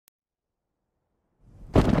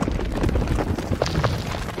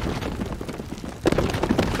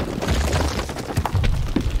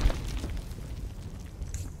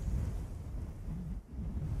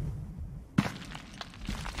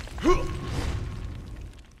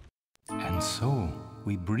And so,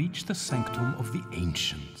 we breach the sanctum of the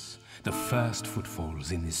ancients, the first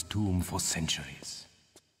footfalls in this tomb for centuries.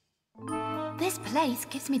 This place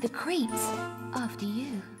gives me the creeps, after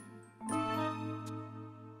you.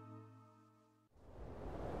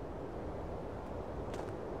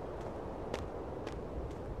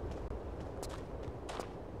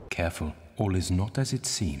 Careful, all is not as it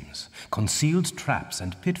seems. Concealed traps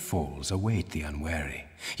and pitfalls await the unwary.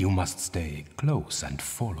 You must stay close and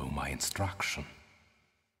follow my instruction.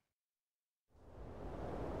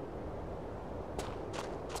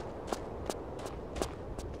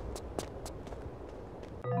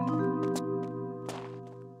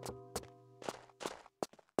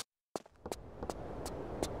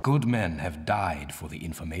 Good men have died for the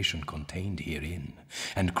information contained herein,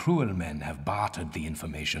 and cruel men have bartered the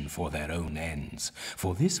information for their own ends.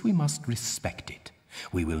 For this we must respect it.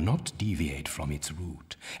 We will not deviate from its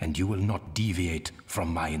route, and you will not deviate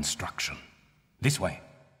from my instruction. This way.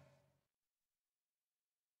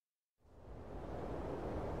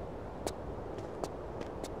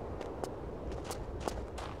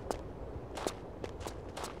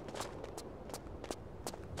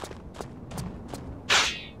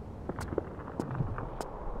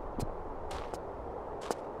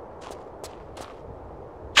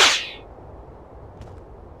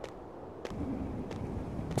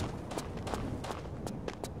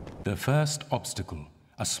 The first obstacle,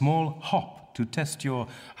 a small hop to test your,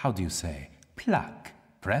 how do you say, pluck.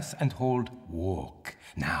 Press and hold walk.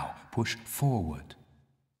 Now push forward.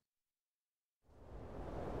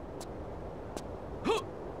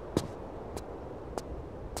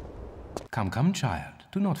 Come, come, child,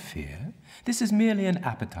 do not fear. This is merely an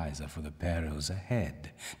appetizer for the perils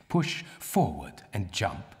ahead. Push forward and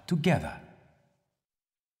jump together.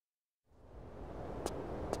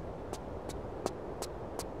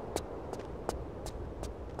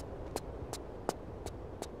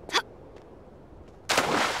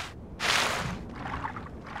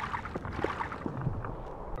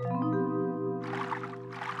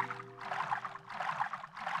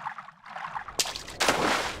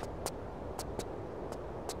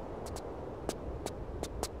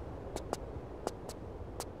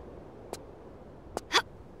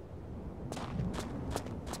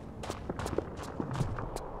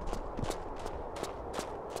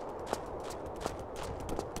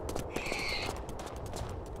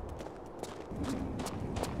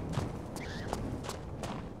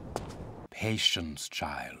 Patience,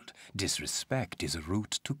 child. Disrespect is a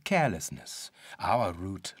route to carelessness. Our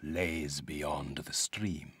route lays beyond the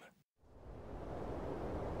stream.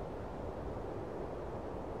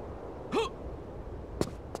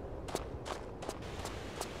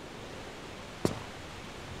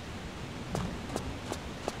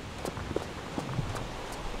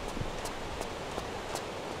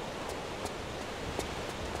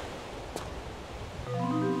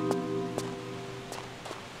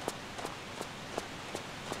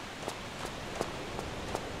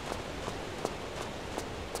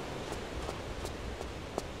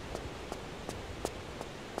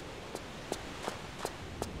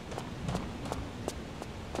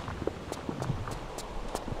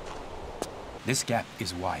 This gap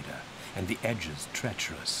is wider, and the edges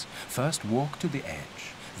treacherous. First walk to the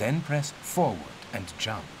edge, then press forward and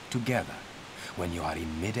jump together. When you are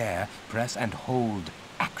in mid-air, press and hold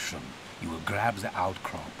action. You will grab the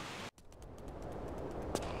outcrop.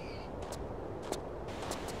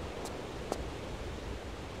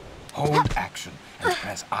 Hold action and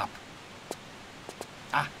press up.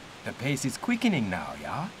 Ah, the pace is quickening now,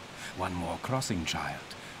 yeah? One more crossing, child.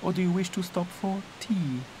 Or do you wish to stop for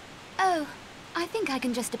tea? Oh, I think I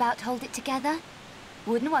can just about hold it together.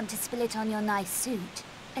 Wouldn't want to spill it on your nice suit,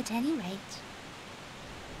 at any rate.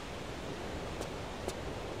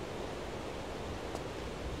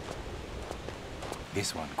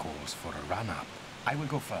 This one calls for a run-up. I will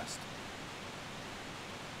go first.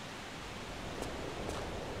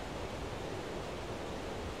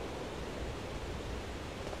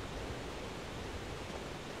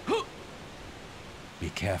 Be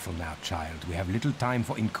careful now, child. We have little time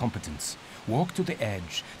for incompetence. Walk to the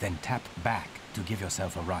edge, then tap back to give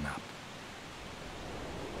yourself a run-up.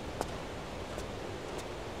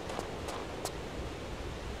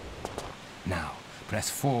 Now, press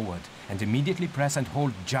forward and immediately press and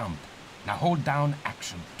hold jump. Now hold down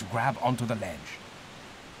action to grab onto the ledge.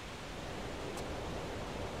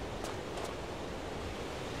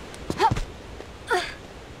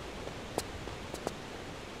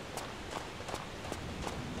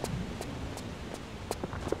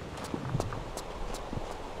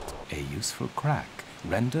 A useful crack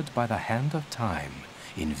rendered by the hand of time,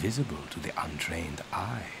 invisible to the untrained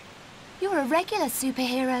eye. You're a regular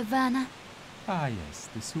superhero, Werner. Ah, yes,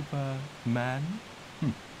 the Superman.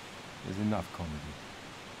 There's enough comedy.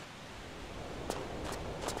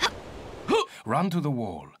 Run to the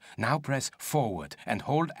wall. Now press forward and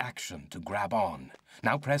hold action to grab on.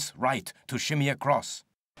 Now press right to shimmy across.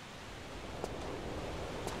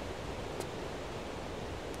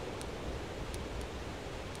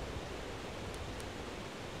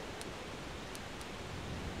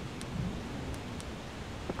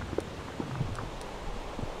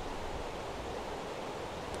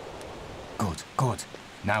 Good, good.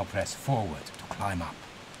 Now press forward to climb up.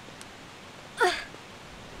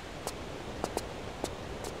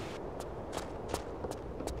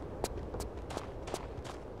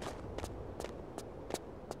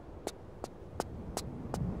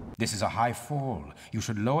 This is a high fall. You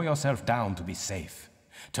should lower yourself down to be safe.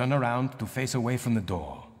 Turn around to face away from the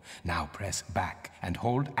door. Now press back and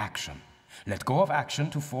hold action. Let go of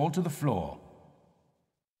action to fall to the floor.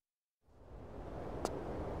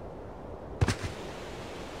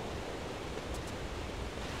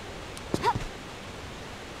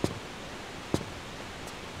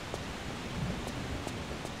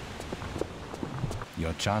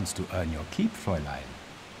 Your chance to earn your keep, Fräulein.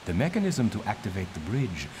 The mechanism to activate the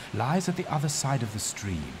bridge lies at the other side of the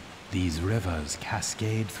stream. These rivers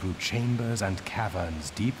cascade through chambers and caverns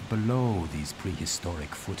deep below these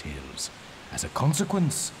prehistoric foothills. As a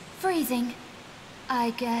consequence... Freezing, I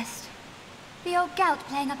guessed. The old gout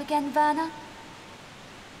playing up again, Werner?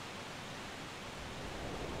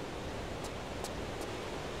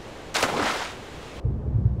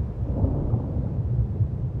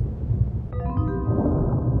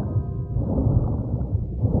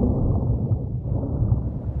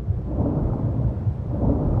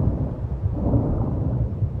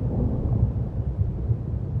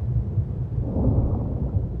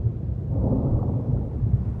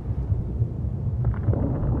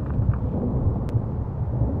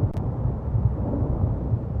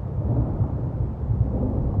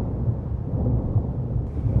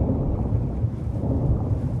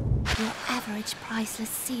 Priceless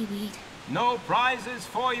seaweed. No prizes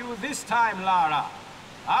for you this time, Lara.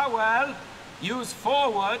 Ah well, use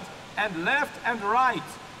forward and left and right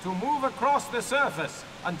to move across the surface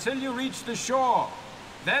until you reach the shore.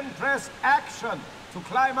 Then press action to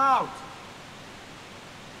climb out.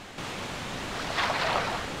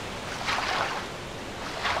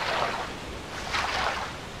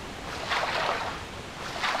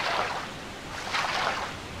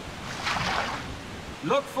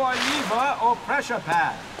 Look for a lever or pressure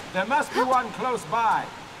pad. There must be one close by.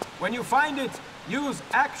 When you find it, use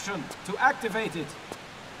action to activate it.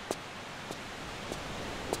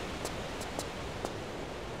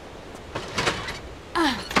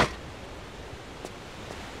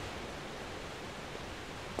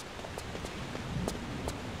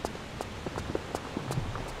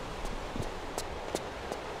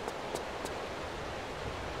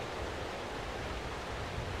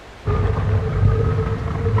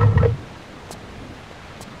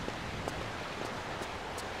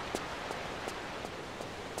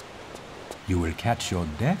 You will catch your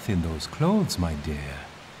death in those clothes, my dear.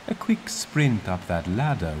 A quick sprint up that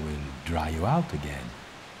ladder will dry you out again.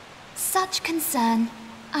 Such concern.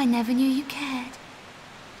 I never knew you cared.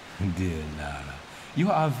 Dear Lara,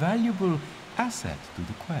 you are a valuable asset to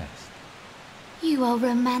the quest. You are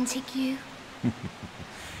romantic, you.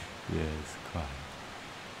 Yes, quite.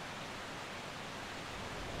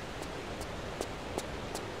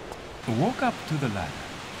 Walk up to the ladder.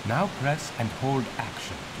 Now press and hold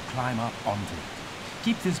action to climb up onto it.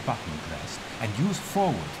 Keep this button pressed and use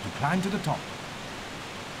forward to climb to the top.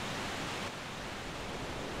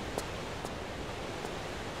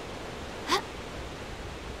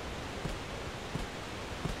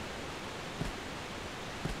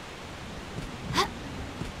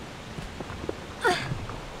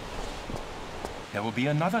 There will be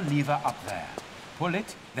another lever up there. Pull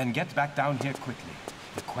it, then get back down here quickly.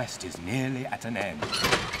 The quest is nearly at an end.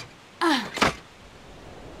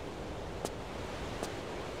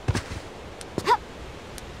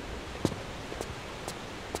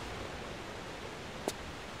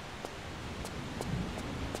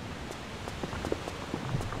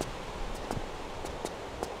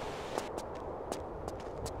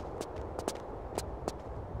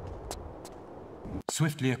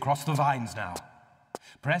 Swiftly across the vines now.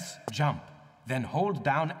 Press jump, then hold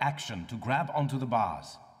down action to grab onto the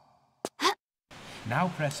bars. Now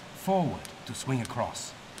press forward to swing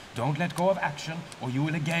across. Don't let go of action or you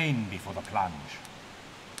will again be for the plunge.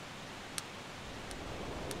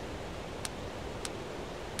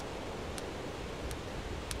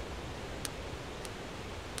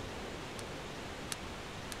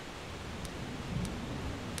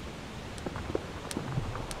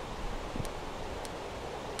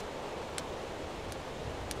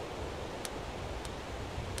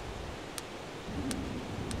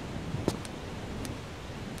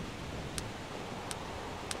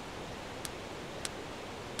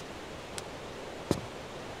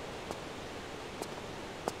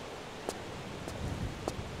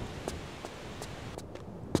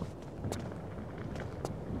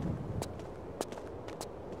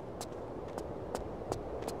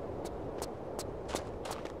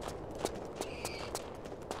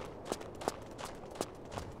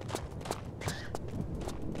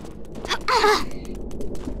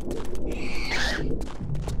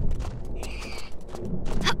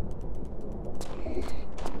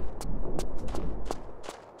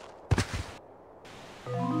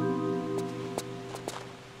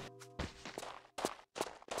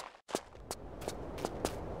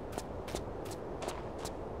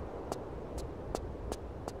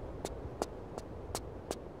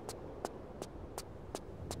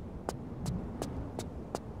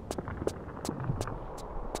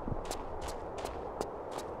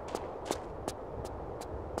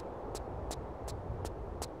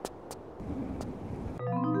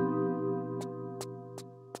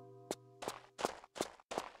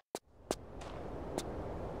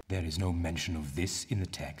 is no mention of this in the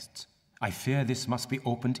texts. I fear this must be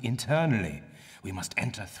opened internally. We must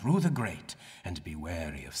enter through the grate and be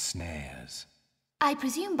wary of snares. I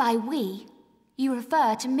presume by we, you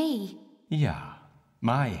refer to me. Yeah.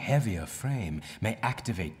 My heavier frame may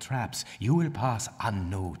activate traps you will pass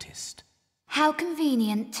unnoticed. How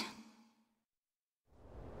convenient.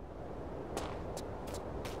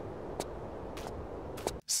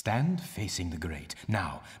 Stand facing the grate.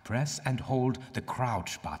 Now, press and hold the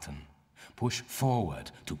crouch button. Push forward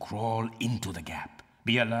to crawl into the gap.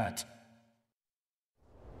 Be alert.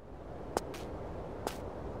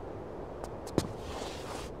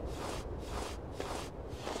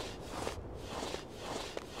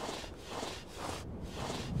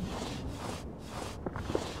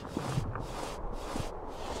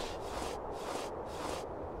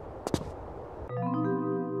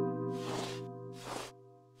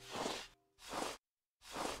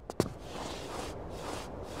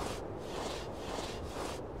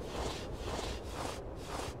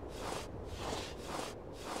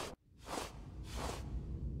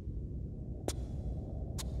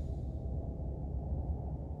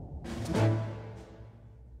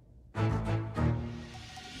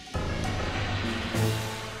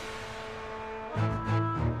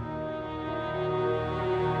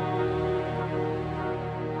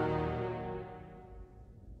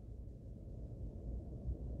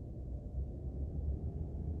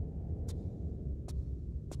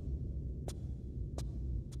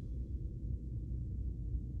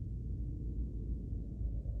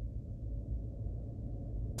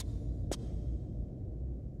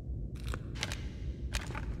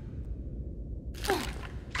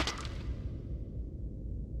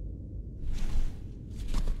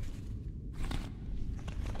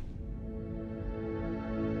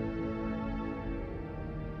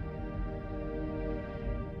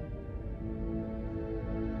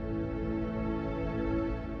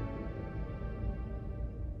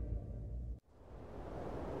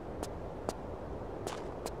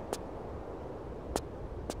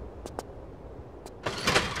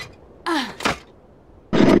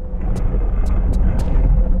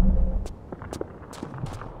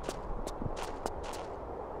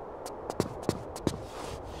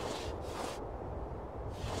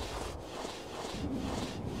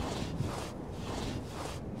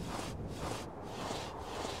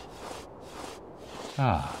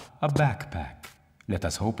 Ah, a backpack. Let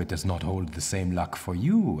us hope it does not hold the same luck for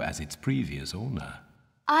you as its previous owner.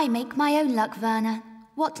 I make my own luck, Werner.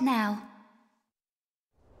 What now?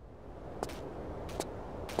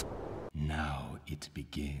 Now it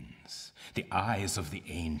begins. The eyes of the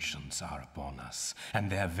ancients are upon us, and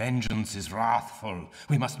their vengeance is wrathful.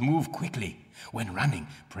 We must move quickly. When running,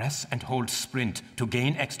 press and hold sprint to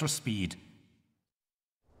gain extra speed.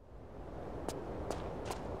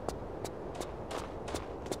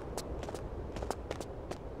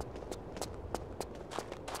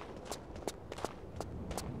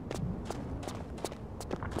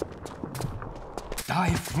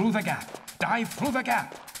 Dive through the gap! Dive through the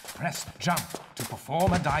gap! Press jump to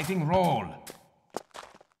perform a diving roll.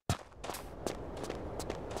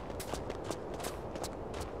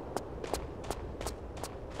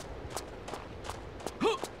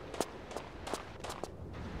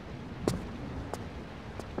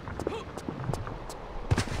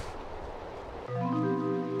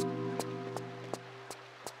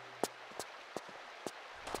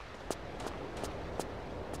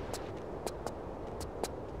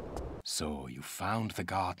 So you found the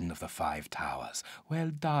Garden of the Five Towers.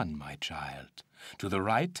 Well done, my child. To the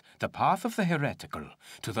right, the path of the heretical.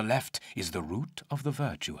 To the left is the route of the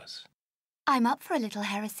virtuous. I'm up for a little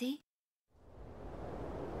heresy.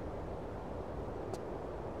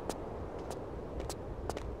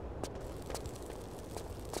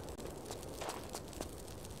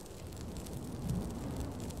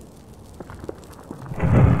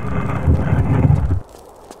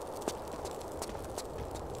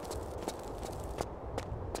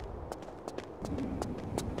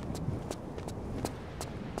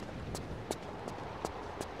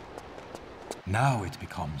 Now it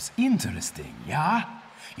becomes interesting, yeah?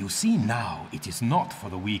 You see now it is not for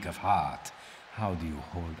the weak of heart. How do you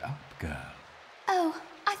hold up, girl? Oh,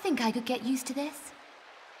 I think I could get used to this.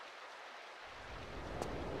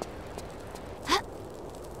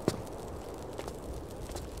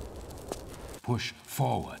 Push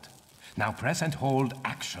forward. Now press and hold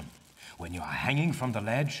action. When you are hanging from the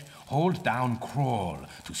ledge, hold down crawl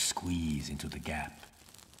to squeeze into the gap.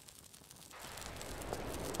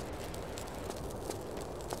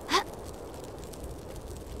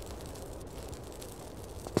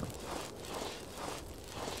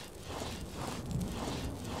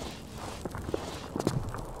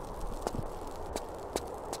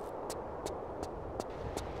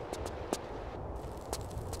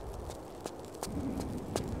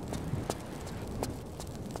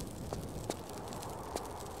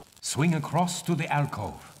 Swing across to the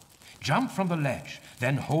alcove. Jump from the ledge,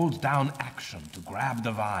 then hold down action to grab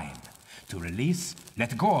the vine. To release,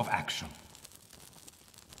 let go of action.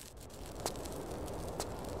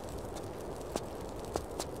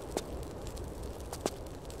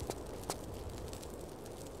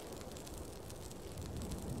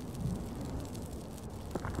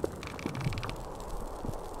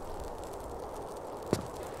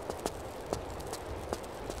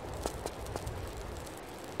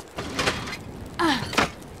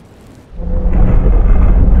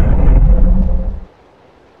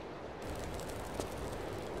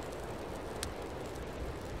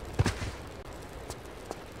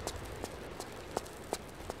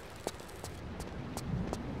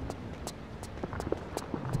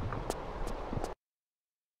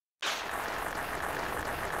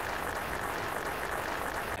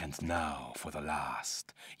 Now, for the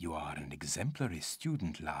last. You are an exemplary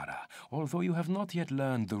student, Lara, although you have not yet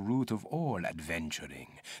learned the root of all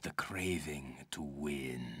adventuring, the craving to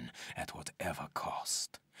win, at whatever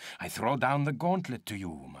cost. I throw down the gauntlet to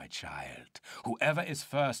you, my child. Whoever is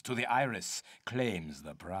first to the iris claims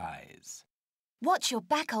the prize. Watch your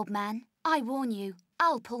back, old man. I warn you,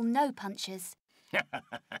 I'll pull no punches.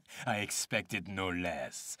 I expected no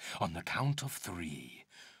less. On the count of 3.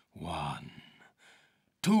 1,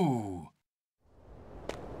 2.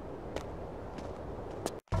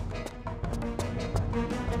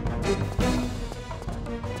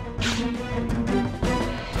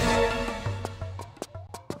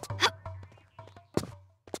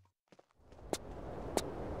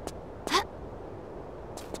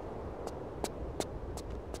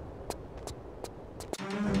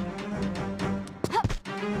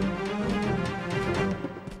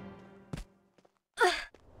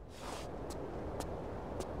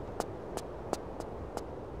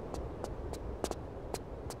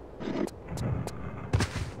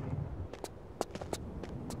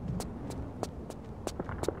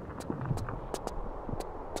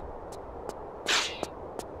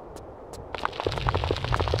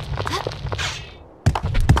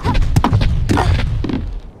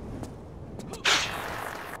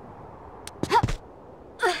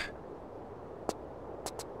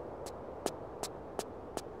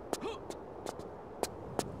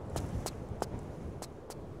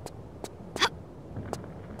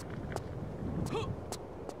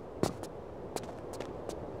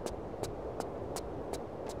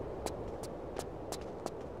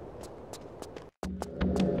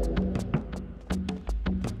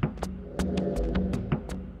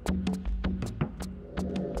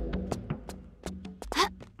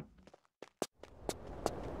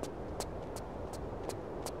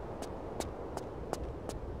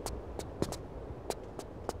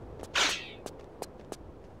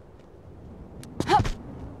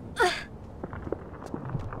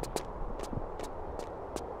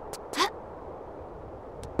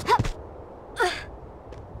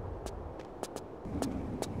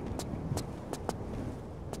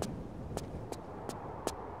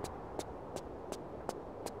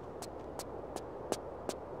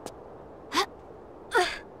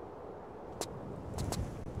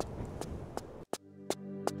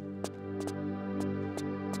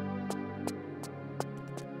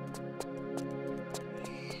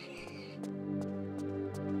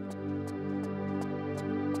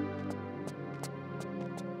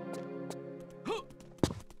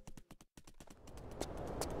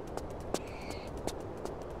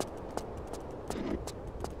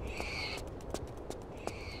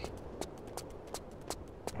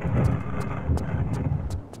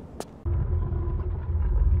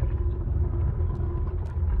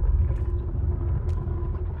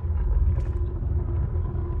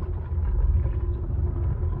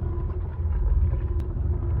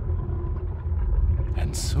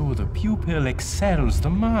 And so the pupil excels the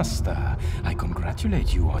master. I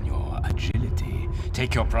congratulate you on your agility.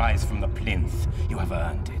 Take your prize from the plinth. You have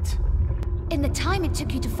earned it. In the time it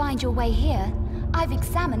took you to find your way here, I've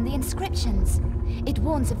examined the inscriptions. It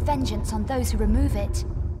warns of vengeance on those who remove it.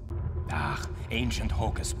 Ah, ancient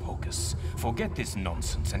hocus-pocus. Forget this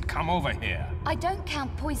nonsense and come over here. I don't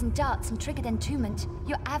count poisoned darts and triggered entombment,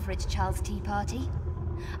 your average Charles Tea Party.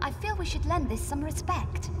 I feel we should lend this some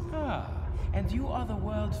respect. Ah, and you are the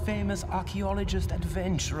world-famous archaeologist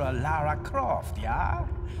adventurer Lara Croft, yeah?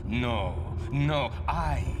 No,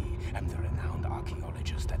 I am the renowned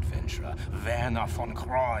archaeologist adventurer Werner von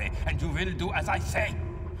Croy, and you will do as I say.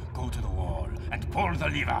 Go to the wall and pull the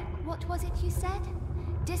lever. What was it you said?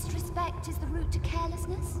 Disrespect is the route to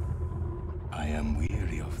carelessness? I am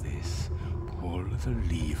weary of this. Pull the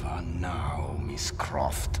lever now, Miss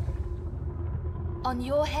Croft. On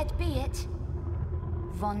your head be it.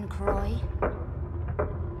 Von Croy.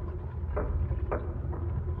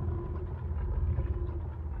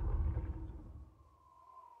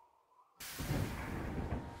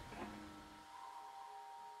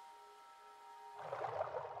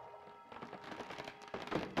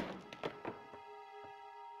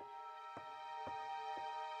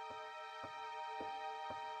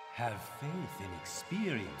 Have faith in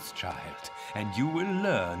experience, child, and you will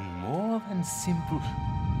learn more than simple...